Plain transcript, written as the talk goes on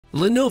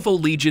Lenovo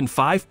Legion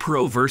 5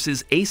 Pro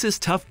versus ASUS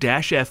Tuf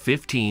Dash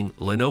F15.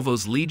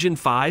 Lenovo's Legion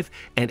 5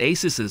 and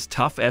ASUS's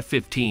Tuf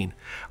F15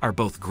 are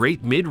both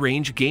great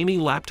mid-range gaming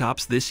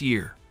laptops this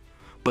year.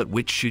 But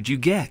which should you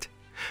get?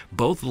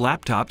 Both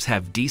laptops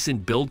have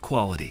decent build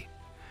quality,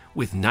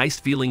 with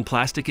nice-feeling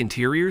plastic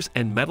interiors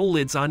and metal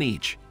lids on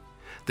each.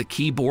 The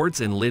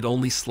keyboards and lid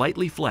only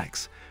slightly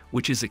flex,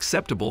 which is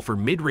acceptable for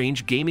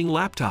mid-range gaming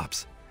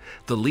laptops.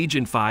 The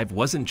Legion 5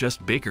 wasn't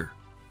just bigger,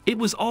 it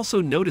was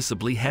also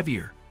noticeably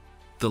heavier.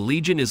 The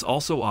Legion is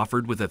also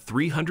offered with a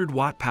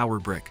 300-watt power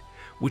brick,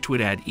 which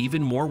would add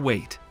even more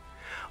weight.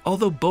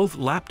 Although both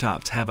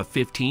laptops have a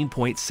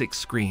 15.6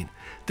 screen,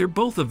 they're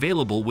both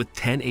available with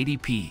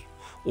 1080p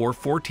or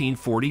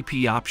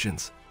 1440p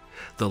options.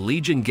 The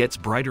Legion gets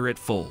brighter at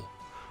full,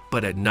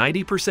 but at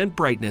 90%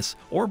 brightness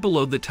or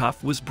below, the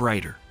Tuf was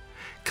brighter.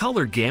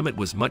 Color gamut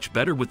was much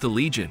better with the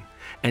Legion,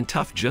 and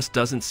Tuf just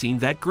doesn't seem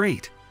that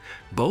great.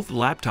 Both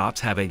laptops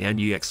have an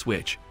NUX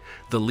switch.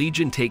 The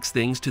Legion takes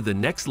things to the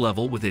next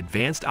level with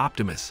Advanced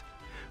Optimus,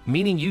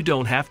 meaning you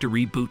don't have to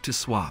reboot to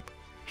swap.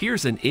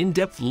 Here's an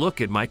in-depth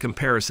look at my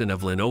comparison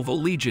of Lenovo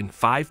Legion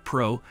 5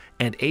 Pro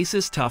and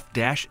ASUS Tuf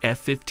Dash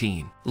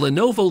F15.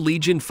 Lenovo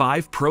Legion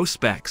 5 Pro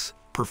specs,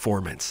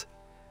 performance.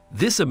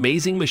 This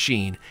amazing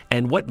machine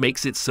and what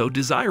makes it so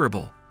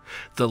desirable.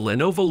 The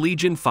Lenovo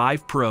Legion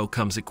 5 Pro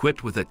comes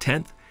equipped with a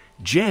 10th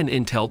Gen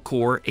Intel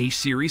Core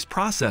H-Series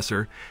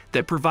processor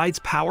that provides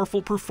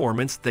powerful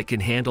performance that can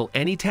handle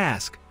any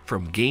task,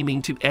 from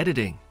gaming to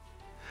editing.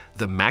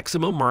 The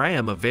maximum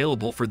RAM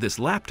available for this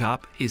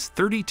laptop is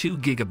 32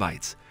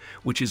 GB,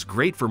 which is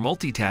great for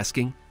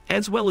multitasking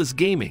as well as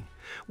gaming,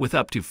 with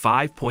up to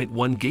 5.1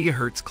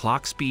 GHz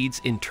clock speeds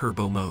in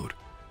turbo mode.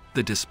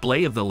 The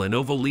display of the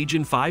Lenovo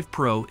Legion 5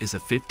 Pro is a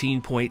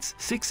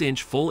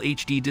 15.6-inch Full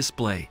HD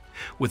display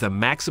with a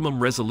maximum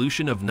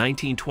resolution of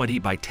 1920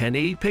 by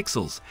 1080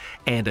 pixels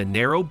and a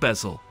narrow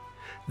bezel.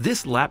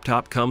 This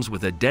laptop comes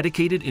with a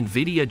dedicated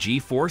NVIDIA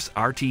GeForce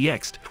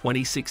RTX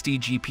 2060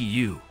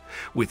 GPU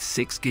with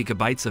 6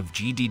 GB of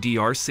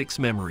GDDR6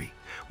 memory,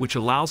 which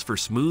allows for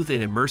smooth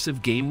and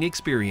immersive gaming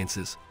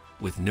experiences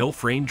with no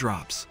frame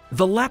drops.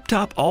 The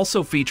laptop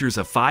also features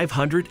a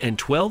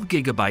 512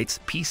 GB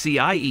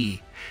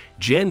PCIe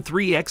Gen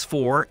 3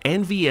 X4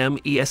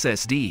 NVMe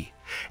SSD,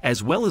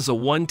 as well as a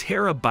 1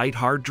 TB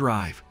hard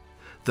drive.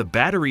 The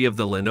battery of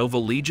the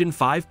Lenovo Legion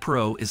 5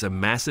 Pro is a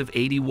massive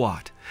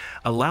 80-watt,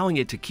 allowing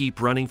it to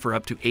keep running for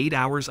up to 8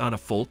 hours on a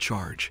full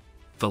charge.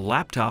 The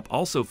laptop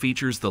also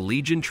features the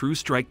Legion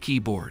TrueStrike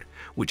keyboard,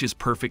 which is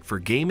perfect for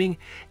gaming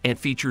and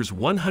features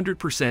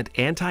 100%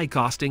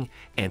 anti-ghosting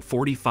and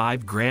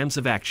 45 grams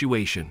of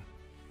actuation.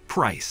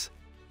 Price.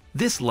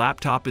 This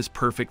laptop is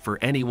perfect for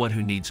anyone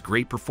who needs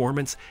great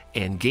performance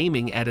and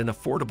gaming at an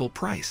affordable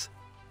price.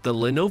 The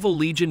Lenovo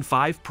Legion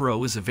 5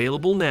 Pro is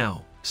available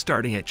now,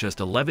 starting at just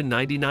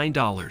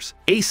 $1199.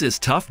 ASUS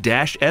Tuf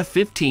Dash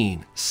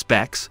F15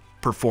 specs,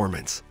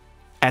 performance.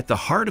 At the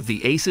heart of the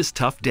ASUS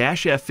Tuf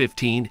Dash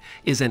F15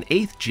 is an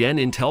 8th Gen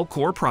Intel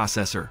Core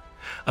processor,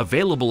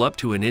 available up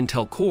to an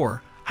Intel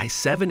Core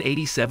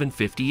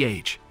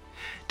i7-8750H.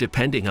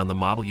 Depending on the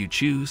model you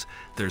choose,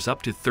 there's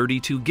up to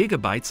 32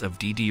 GB of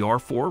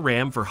DDR4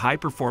 RAM for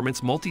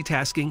high-performance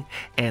multitasking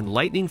and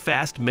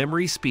lightning-fast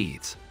memory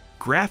speeds.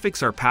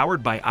 Graphics are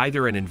powered by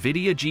either an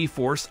NVIDIA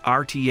GeForce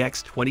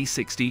RTX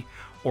 2060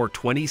 or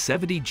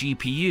 2070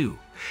 GPU,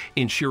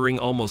 ensuring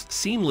almost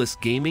seamless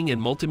gaming and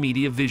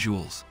multimedia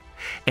visuals.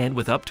 And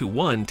with up to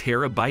 1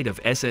 TB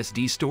of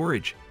SSD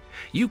storage,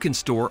 you can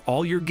store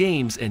all your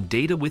games and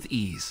data with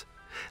ease.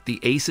 The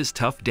ASUS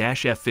Tuf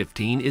Dash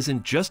F15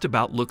 isn't just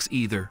about looks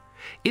either.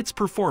 Its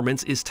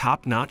performance is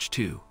top-notch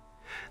too.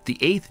 The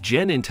 8th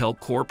Gen Intel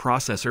Core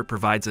processor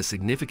provides a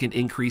significant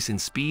increase in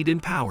speed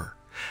and power,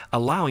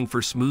 allowing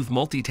for smooth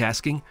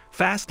multitasking,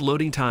 fast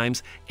loading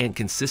times, and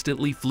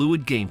consistently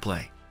fluid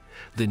gameplay.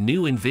 The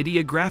new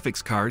NVIDIA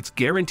graphics cards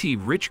guarantee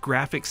rich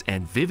graphics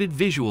and vivid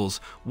visuals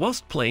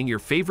whilst playing your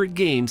favorite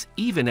games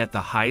even at the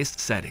highest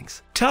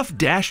settings. Tuf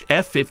Dash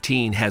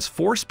F15 has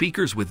 4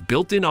 speakers with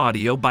built-in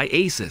audio by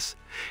ASUS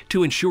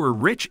to ensure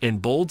rich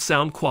and bold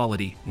sound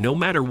quality no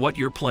matter what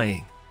you're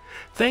playing.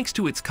 Thanks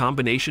to its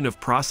combination of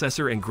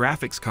processor and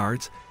graphics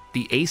cards,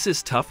 the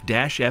ASUS Tuf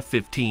Dash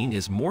F15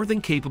 is more than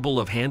capable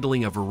of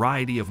handling a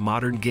variety of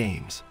modern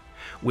games.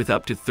 With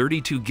up to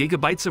 32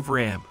 GB of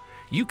RAM,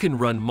 you can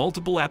run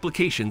multiple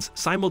applications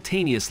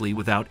simultaneously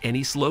without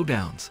any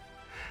slowdowns.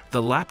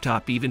 The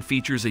laptop even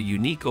features a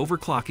unique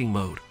overclocking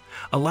mode,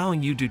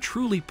 allowing you to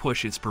truly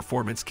push its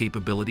performance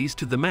capabilities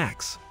to the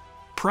max.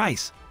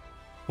 Price.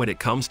 When it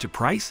comes to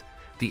price,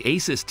 the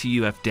ASUS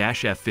TUF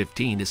Dash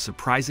F15 is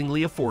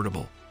surprisingly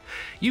affordable.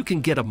 You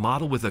can get a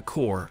model with a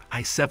Core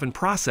i7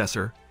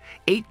 processor,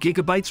 8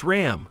 GB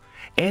RAM,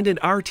 and an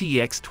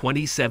RTX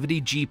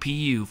 2070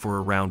 GPU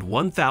for around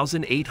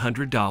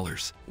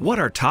 $1,800. What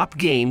are top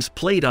games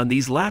played on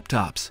these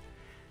laptops?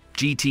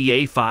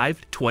 GTA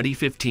 5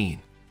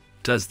 2015.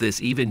 Does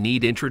this even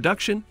need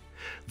introduction?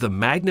 The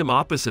magnum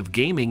opus of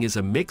gaming is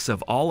a mix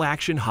of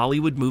all-action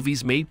Hollywood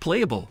movies made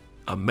playable,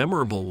 a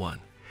memorable one,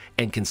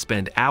 and can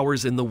spend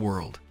hours in the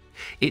world.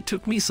 It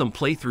took me some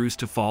playthroughs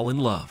to fall in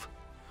love.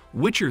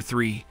 Witcher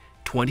 3,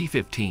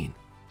 2015.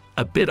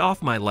 A bit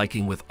off my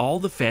liking with all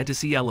the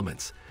fantasy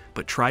elements,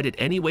 but tried it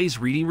anyways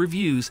reading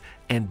reviews,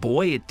 and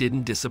boy, it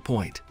didn't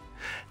disappoint.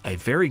 A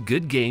very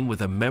good game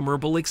with a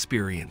memorable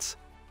experience.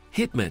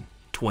 Hitman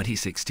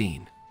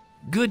 2016.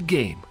 Good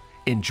game,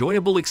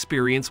 enjoyable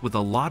experience with a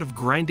lot of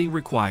grinding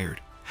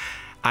required.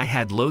 I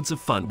had loads of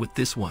fun with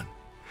this one.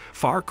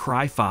 Far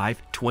Cry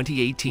 5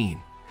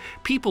 2018.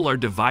 People are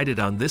divided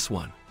on this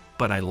one,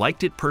 but I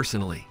liked it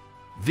personally.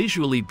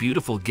 Visually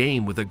beautiful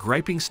game with a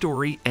griping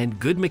story and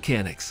good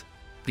mechanics.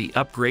 The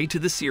upgrade to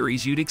the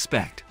series you'd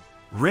expect.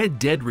 Red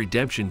Dead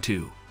Redemption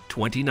 2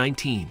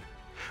 2019.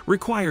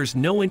 Requires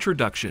no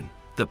introduction,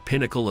 the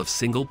pinnacle of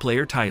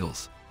single-player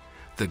titles.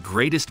 The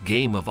greatest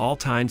game of all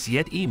times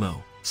yet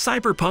emo.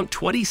 Cyberpunk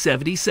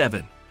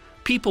 2077.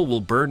 People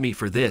will burn me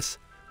for this,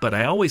 but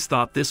I always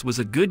thought this was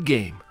a good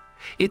game.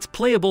 It's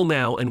playable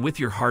now, and with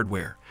your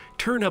hardware,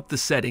 turn up the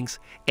settings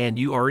and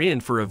you are in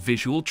for a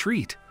visual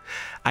treat.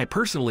 I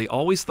personally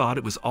always thought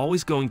it was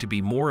always going to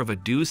be more of a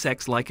Deus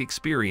Ex-like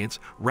experience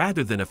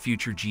rather than a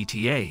future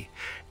GTA,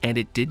 and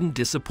it didn't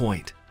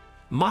disappoint.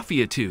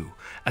 Mafia 2,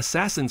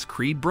 Assassin's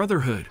Creed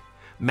Brotherhood,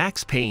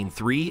 Max Payne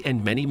 3,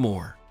 and many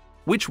more.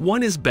 Which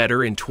one is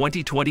better in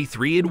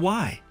 2023 and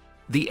why?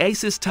 The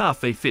ASUS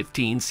Tuf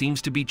A15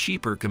 seems to be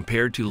cheaper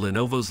compared to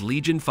Lenovo's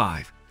Legion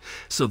 5.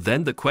 So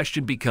then the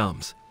question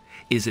becomes,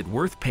 is it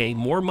worth paying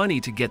more money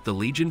to get the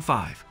Legion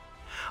 5?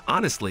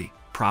 Honestly,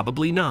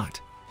 probably not.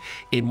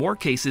 In more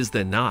cases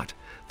than not,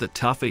 the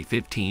Tuf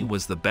A15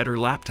 was the better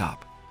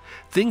laptop.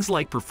 Things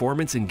like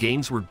performance in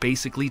games were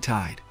basically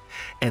tied,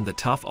 and the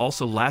Tuf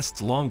also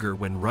lasts longer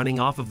when running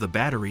off of the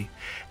battery,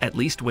 at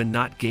least when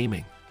not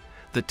gaming.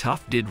 The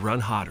Tuf did run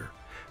hotter,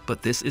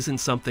 but this isn't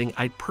something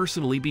I'd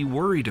personally be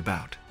worried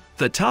about.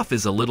 The Tuf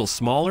is a little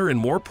smaller and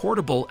more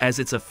portable as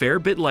it's a fair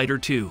bit lighter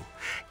too,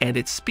 and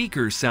its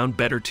speakers sound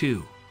better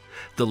too.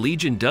 The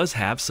Legion does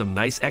have some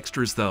nice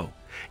extras though,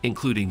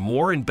 including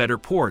more and better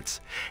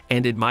ports,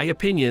 and in my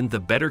opinion the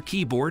better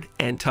keyboard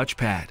and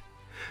touchpad.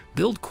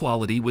 Build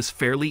quality was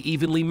fairly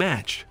evenly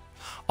matched.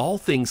 All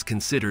things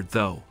considered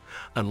though,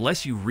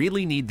 unless you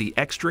really need the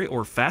extra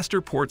or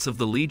faster ports of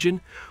the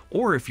Legion,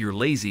 or if you're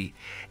lazy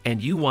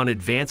and you want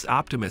advanced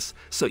Optimus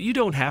so you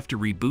don't have to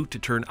reboot to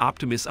turn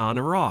Optimus on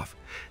or off,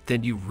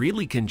 then you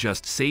really can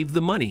just save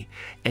the money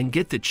and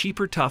get the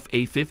cheaper Tuf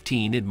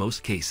A15 in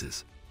most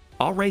cases.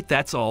 Alright,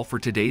 that's all for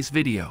today's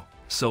video.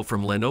 So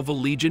from Lenovo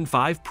Legion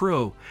 5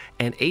 Pro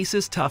and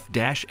ASUS Tuf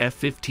Dash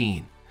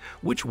F15,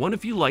 which one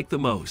of you like the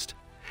most?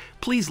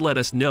 Please let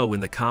us know in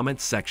the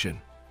comments section.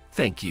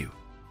 Thank you.